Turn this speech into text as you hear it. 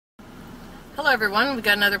Hello everyone, we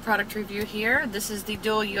got another product review here. This is the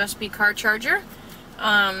dual USB car charger.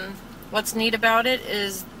 What's neat about it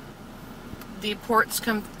is the ports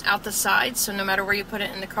come out the side, so no matter where you put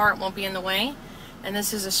it in the car it won't be in the way. And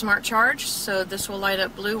this is a smart charge, so this will light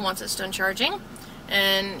up blue once it's done charging.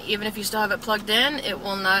 And even if you still have it plugged in, it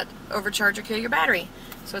will not overcharge or kill your battery.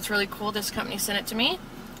 So it's really cool. This company sent it to me.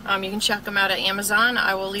 You can check them out at Amazon.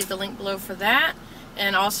 I will leave the link below for that.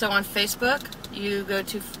 And also on Facebook, you go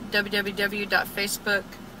to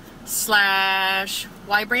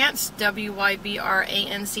www.facebook.com/Wybrance,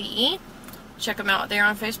 W-Y-B-R-A-N-C-E. Check them out there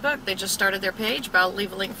on Facebook. They just started their page, but I'll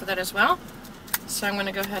leave a link for that as well. So I'm going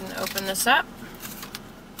to go ahead and open this up.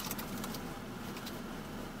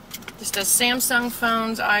 This does Samsung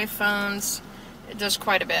phones, iPhones. It does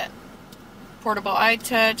quite a bit. Portable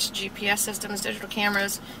iTouch, GPS systems, digital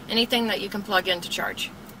cameras, anything that you can plug in to charge.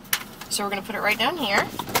 So we're going to put it right down here.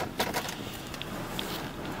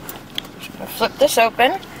 Just going to flip this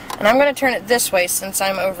open, and I'm going to turn it this way since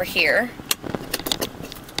I'm over here.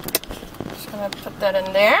 Just going to put that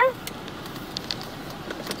in there.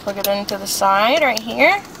 Plug it into the side right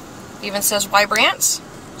here. It even says Wybrance,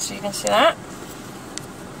 so you can see that.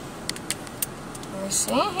 Let me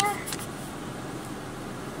see here.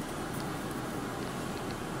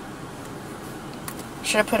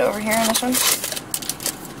 Should I put it over here on this one?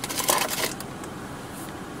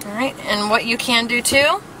 Alright, and what you can do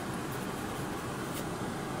too,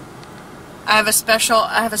 I have a special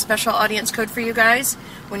audience code for you guys.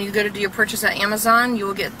 When you go to do your purchase at Amazon, you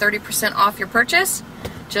will get 30% off your purchase.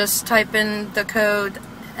 Just type in the code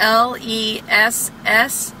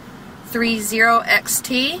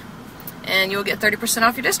LESS30XT and you'll get 30%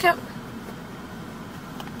 off your discount.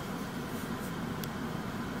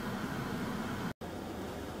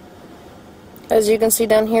 As you can see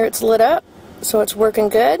down here, it's lit up, so it's working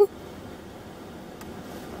good.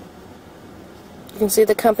 You can see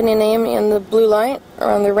the company name and the blue light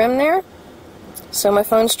around the rim there. So my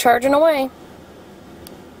phone's charging away.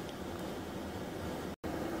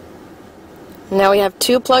 Now we have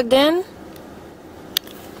two plugged in.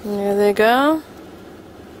 There they go.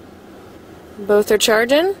 Both are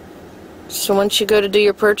charging. So once you go to do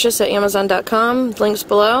your purchase at Amazon.com, links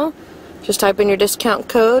below, just type in your discount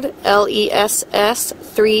code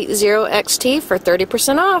LESS30XT for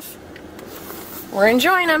 30% off. We're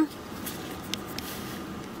enjoying them.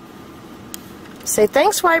 Say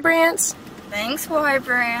thanks, Wybrance. Thanks,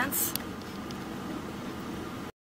 Wybrance.